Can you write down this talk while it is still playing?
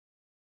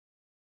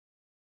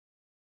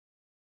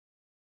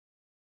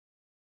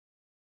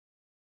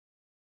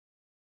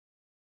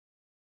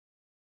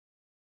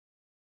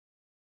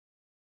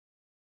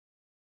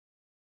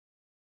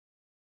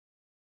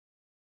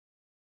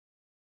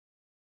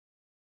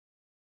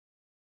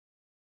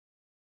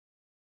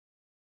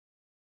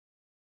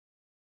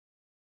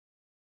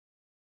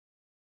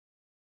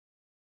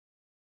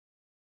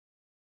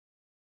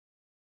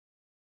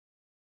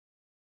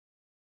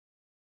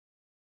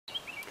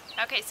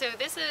Okay, so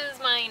this is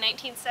my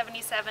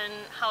 1977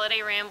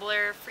 Holiday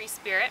Rambler Free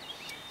Spirit.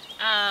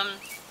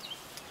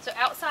 So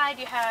outside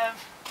you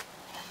have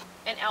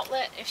an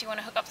outlet if you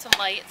want to hook up some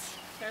lights.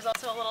 There's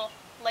also a little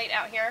light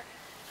out here.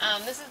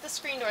 This is the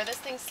screen door. This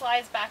thing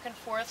slides back and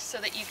forth so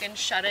that you can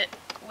shut it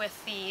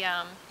with the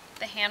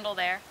handle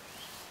there.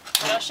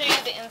 But I'll show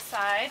you the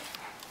inside.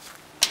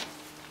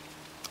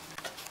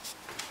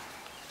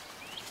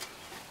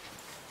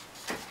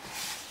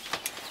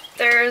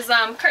 There's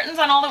curtains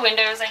on all the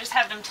windows. I just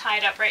have them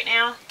tied up right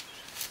now,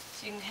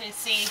 so you can kind of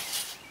see.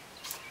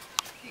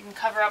 You can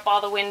cover up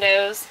all the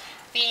windows.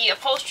 The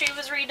upholstery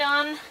was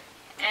redone,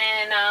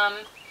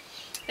 and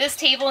this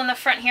table in the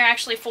front here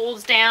actually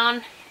folds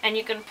down, and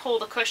you can pull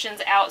the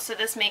cushions out, so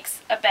this makes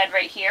a bed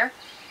right here.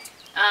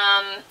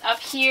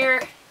 Up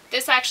here,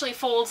 this actually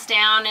folds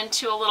down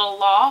into a little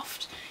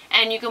loft,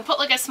 and you can put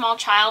like a small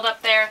child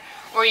up there,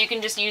 or you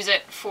can just use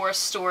it for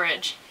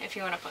storage if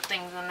you want to put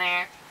things in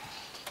there.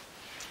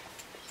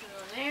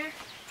 There.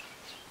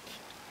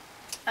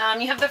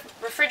 You have the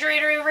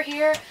refrigerator over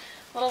here,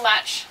 little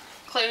latch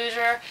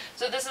closure.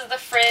 So this is the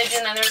fridge,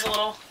 and then there's a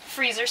little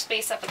freezer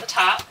space up at the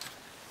top.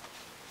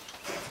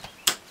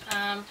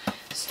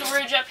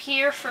 Storage up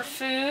here for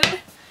food.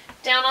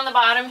 Down on the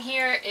bottom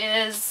here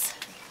is,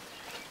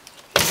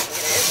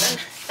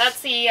 that's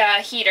the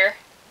heater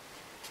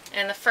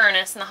and the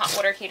furnace and the hot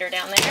water heater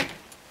down there.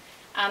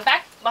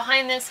 Back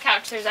behind this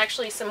couch there's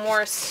actually some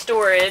more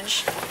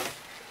storage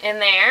in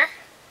there.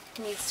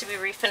 Needs to be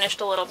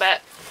refinished a little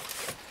bit.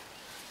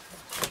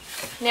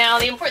 Now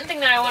the important thing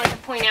that I wanted to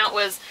point out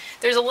was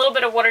there's a little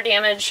bit of water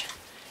damage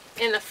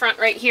in the front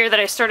right here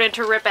that I started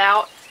to rip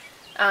out,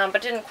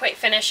 but didn't quite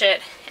finish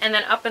it. And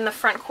then up in the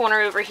front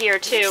corner over here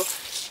too,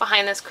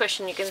 behind this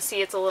cushion, you can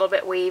see it's a little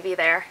bit wavy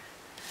there.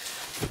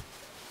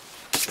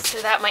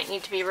 So that might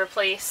need to be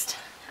replaced.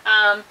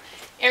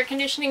 Air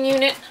conditioning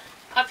unit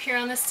up here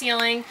on the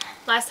ceiling.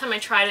 Last time I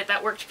tried it,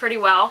 that worked pretty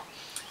well.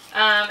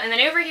 And then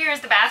over here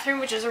is the bathroom,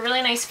 which is a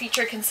really nice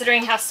feature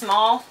considering how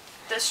small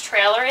this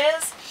trailer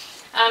is.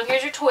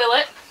 Here's your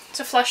toilet.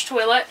 It's a flush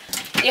toilet.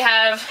 You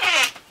have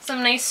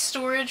some nice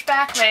storage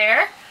back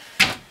there,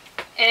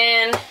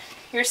 and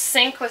your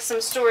sink with some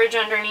storage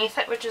underneath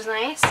it, which is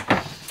nice.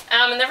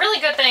 And the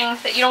really good thing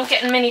that you don't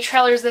get in many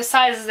trailers this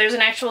size is there's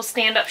an actual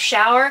stand-up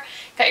shower.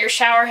 Got your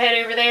shower head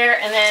over there,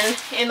 and then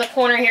in the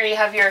corner here you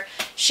have your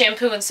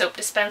shampoo and soap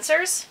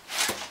dispensers.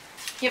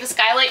 You have a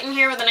skylight in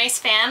here with a nice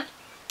fan.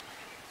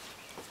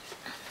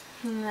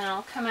 And then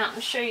I'll come out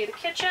and show you the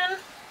kitchen.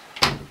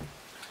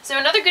 So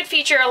another good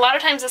feature, a lot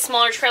of times the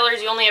smaller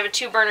trailers you only have a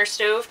 2-burner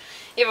stove.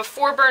 You have a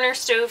 4-burner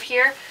stove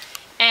here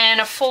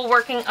and a full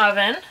working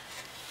oven.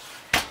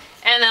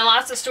 And then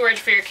lots of storage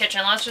for your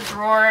kitchen, lots of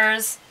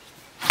drawers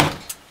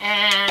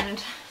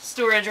and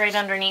storage right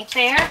underneath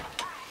there.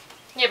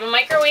 You have a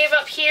microwave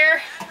up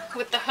here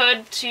with the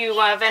hood to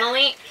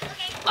ventilate.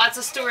 Lots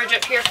of storage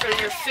up here for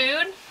your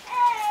food.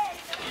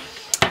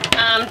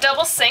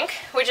 Double sink,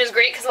 which is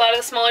great because a lot of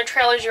the smaller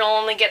trailers you'll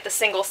only get the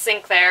single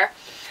sink there.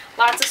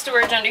 Lots of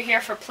storage under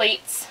here for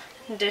plates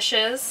and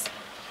dishes.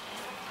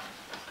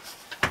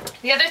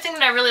 The other thing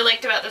that I really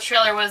liked about this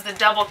trailer was the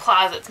double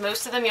closets.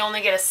 Most of them you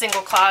only get a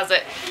single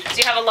closet, so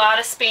you have a lot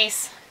of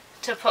space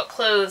to put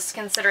clothes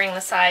considering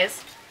the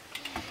size.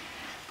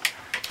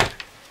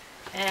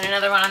 And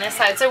another one on this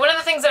side. So one of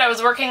the things that I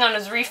was working on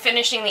was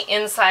refinishing the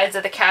insides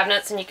of the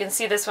cabinets, and you can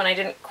see this one I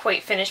didn't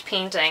quite finish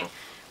painting.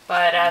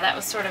 But that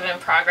was sort of in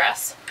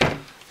progress.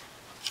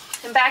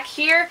 And back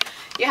here,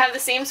 you have the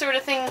same sort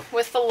of thing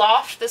with the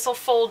loft. This will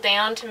fold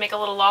down to make a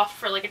little loft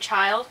for like a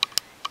child.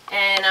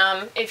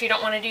 And if you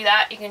don't want to do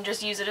that, you can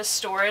just use it as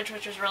storage,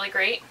 which is really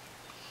great.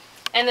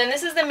 And then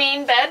this is the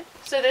main bed.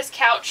 So this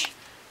couch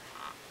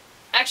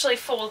actually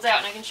folds out,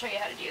 and I can show you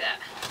how to do that.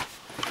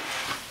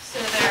 So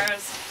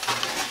there's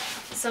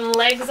some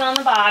legs on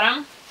the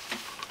bottom.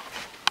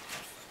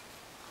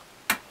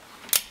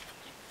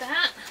 Like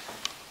that.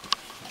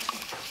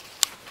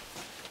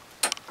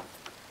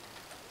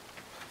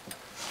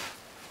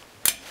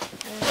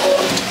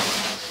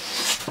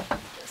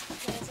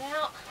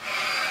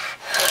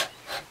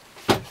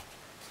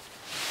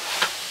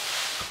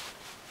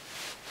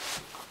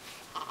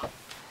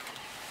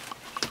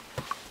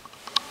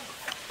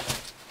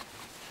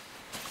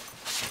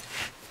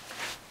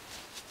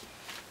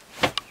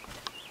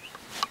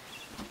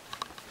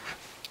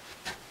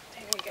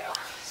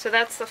 So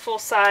that's the full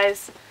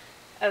size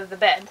of the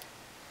bed.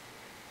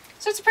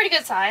 So it's a pretty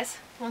good size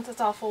once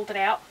it's all folded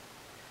out.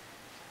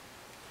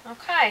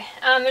 Okay,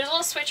 there's a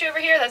little switch over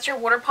here. That's your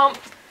water pump.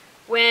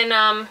 When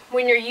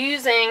you're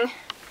using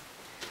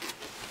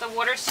the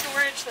water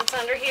storage that's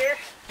under here,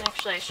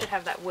 actually I should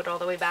have that wood all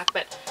the way back,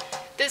 but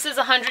this is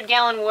a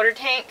 100-gallon water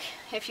tank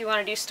if you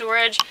want to do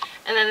storage,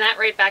 and then that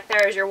right back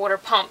there is your water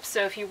pump.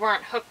 So if you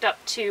weren't hooked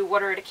up to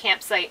water at a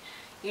campsite,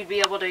 you'd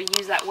be able to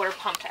use that water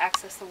pump to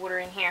access the water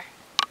in here.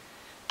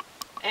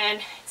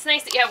 And it's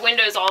nice that you have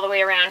windows all the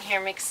way around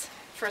here, makes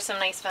for some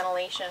nice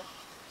ventilation.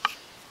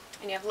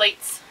 And you have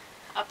lights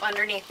up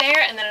underneath there,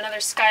 and then another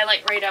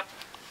skylight right up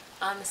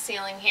on the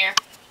ceiling here.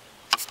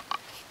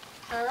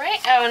 All right,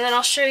 oh, and then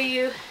I'll show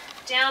you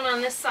down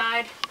on this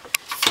side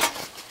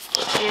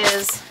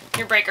is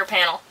your breaker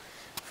panel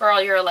for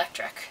all your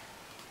electric.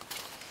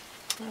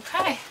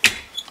 Okay,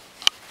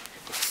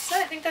 so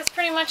I think that's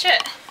pretty much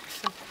it.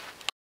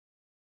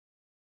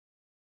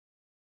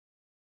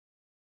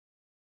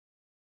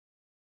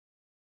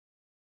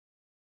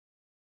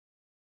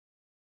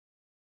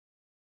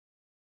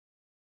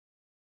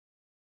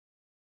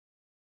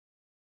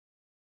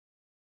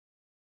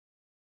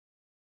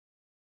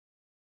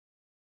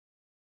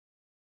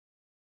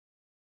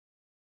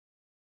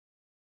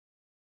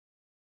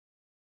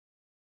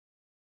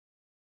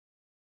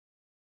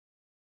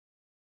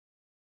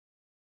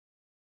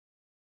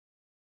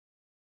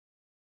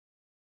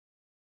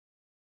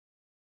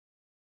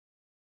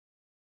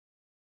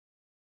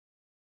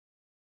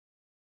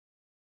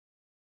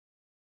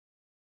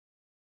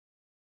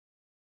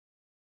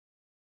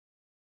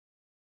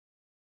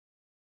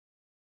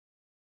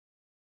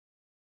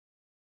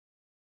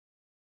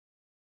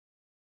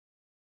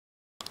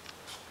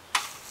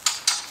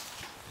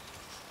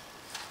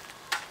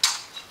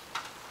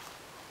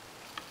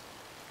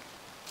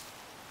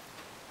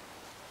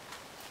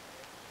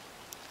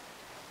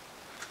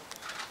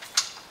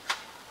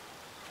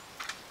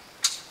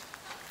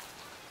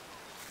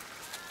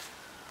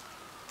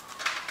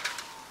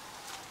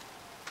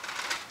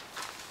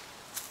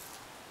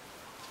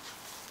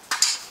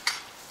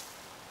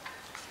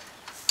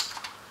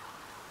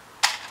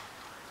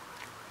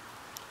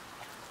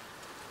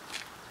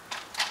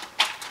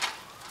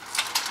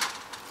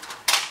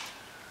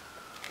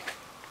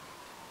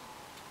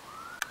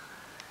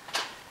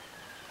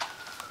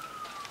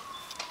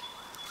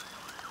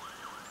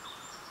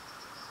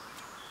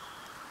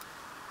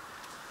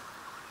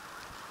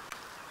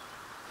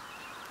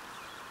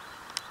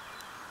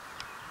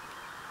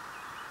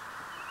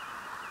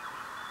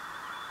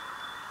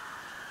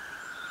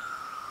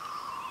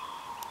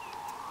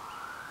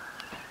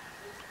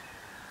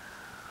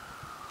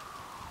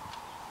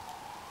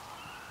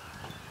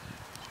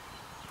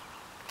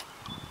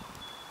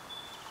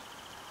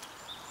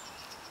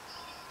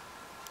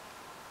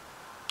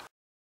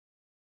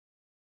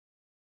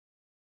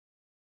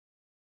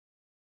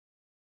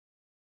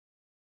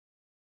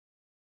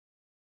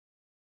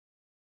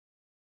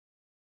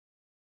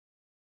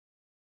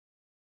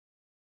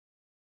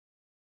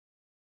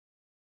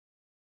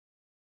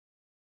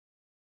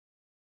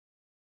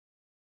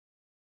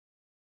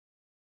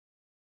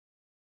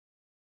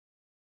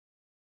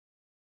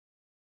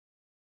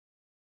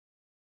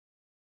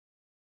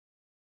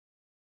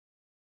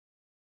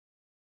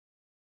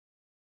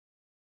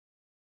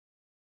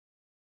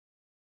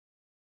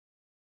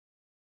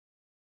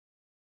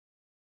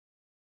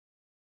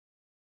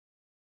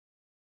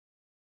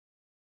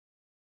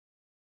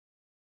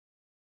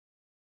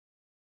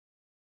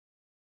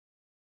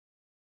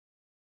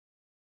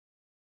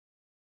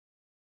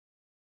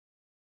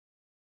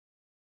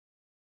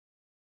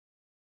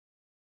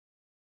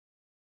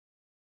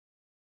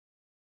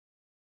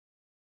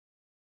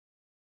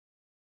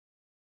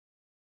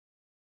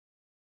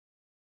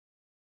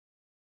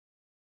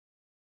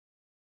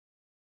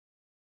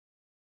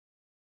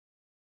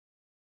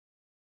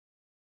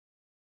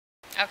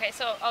 Okay,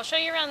 so I'll show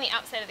you around the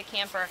outside of the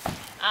camper.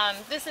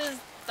 This is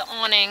the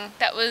awning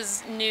that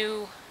was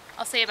new,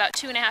 I'll say about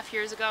 2.5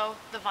 years ago.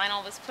 The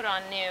vinyl was put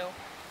on new.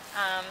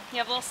 You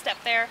have a little step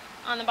there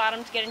on the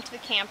bottom to get into the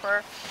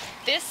camper.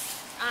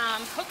 This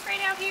hook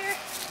right out here,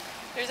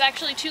 there's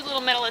actually 2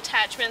 little metal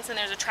attachments, and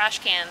there's a trash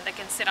can that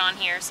can sit on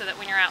here so that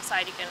when you're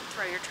outside you can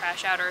throw your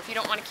trash out, or if you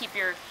don't want to keep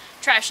your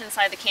trash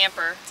inside the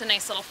camper, it's a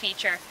nice little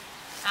feature.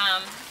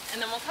 And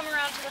then we'll come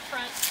around to the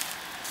front,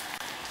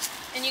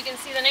 and you can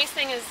see the nice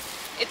thing is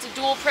it's a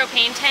dual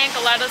propane tank. A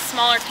lot of the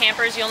smaller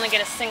campers, you only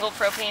get a single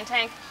propane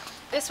tank.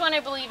 This one I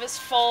believe is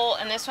full,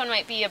 and this one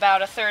might be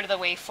about 1/3 of the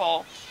way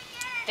full.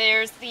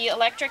 There's the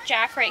electric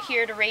jack right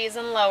here to raise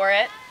and lower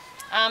it.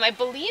 I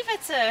believe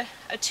it's a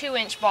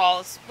 2-inch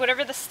ball,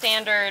 whatever the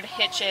standard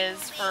hitch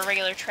is for a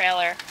regular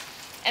trailer.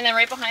 And then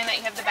right behind that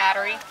you have the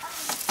battery.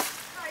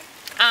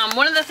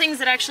 One of the things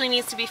that actually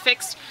needs to be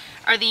fixed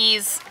are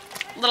these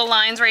little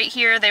lines right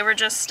here. They were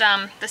just,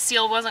 the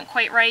seal wasn't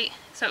quite right,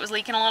 so it was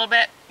leaking a little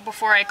bit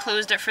before I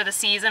closed it for the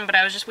season, but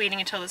I was just waiting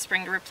until the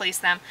spring to replace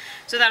them.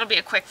 So that'll be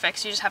a quick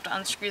fix. You just have to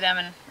unscrew them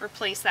and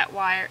replace that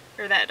wire,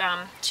 or that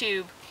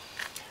tube.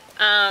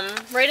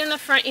 Right in the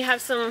front you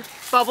have some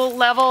bubble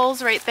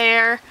levels right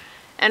there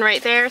and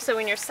right there, so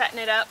when you're setting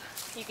it up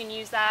you can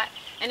use that.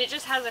 And it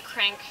just has a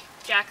crank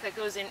jack that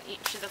goes in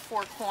each of the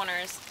 4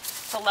 corners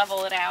to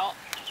level it out.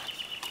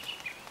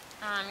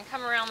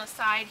 Come around the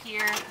side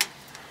here,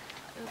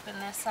 open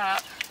this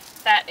up.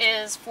 That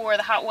is for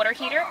the hot water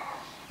heater,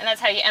 and that's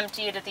how you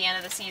empty it at the end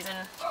of the season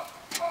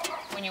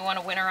when you want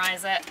to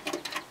winterize it.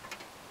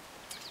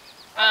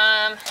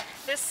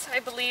 This I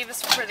believe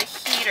is for the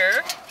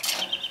heater.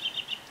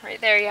 Right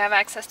there you have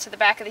access to the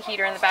back of the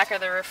heater and the back of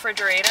the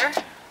refrigerator.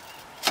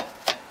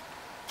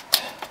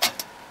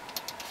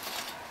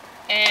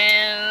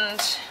 And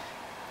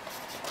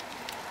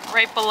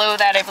right below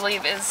that I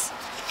believe is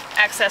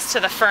access to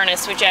the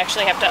furnace, which you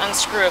actually have to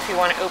unscrew if you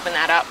want to open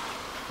that up.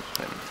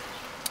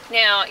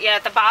 Now, yeah,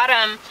 at the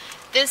bottom,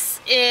 this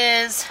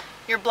is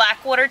your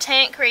black water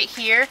tank right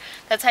here.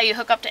 That's how you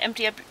hook up to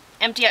empty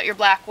out your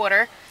black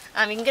water.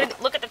 You can get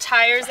a look at the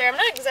tires there. I'm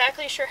not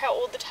exactly sure how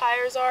old the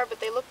tires are, but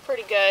they look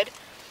pretty good.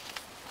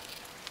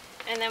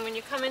 And then when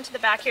you come into the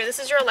back here, this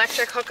is your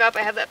electric hookup.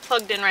 I have that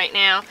plugged in right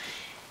now.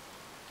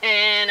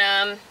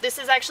 And this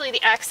is actually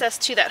the access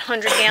to that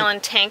 100-gallon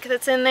tank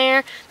that's in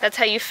there. That's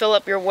how you fill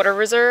up your water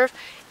reserve.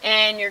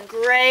 And your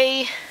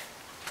gray,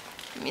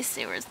 let me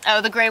see,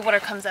 the gray water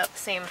comes out the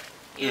same.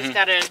 You just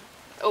gotta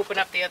open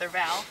up the other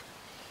valve.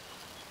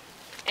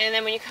 And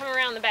then when you come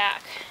around the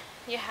back,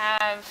 you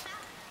have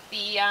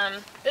the,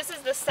 this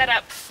is the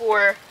setup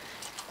for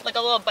like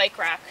a little bike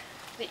rack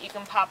that you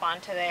can pop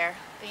onto there.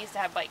 They used to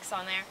have bikes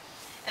on there.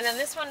 And then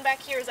this one back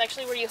here is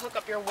actually where you hook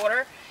up your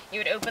water. You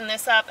would open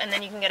this up and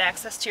then you can get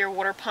access to your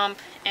water pump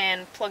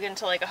and plug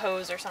into like a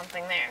hose or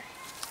something there.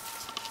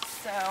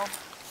 So I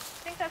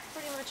think that's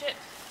pretty much it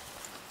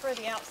for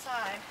the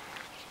outside.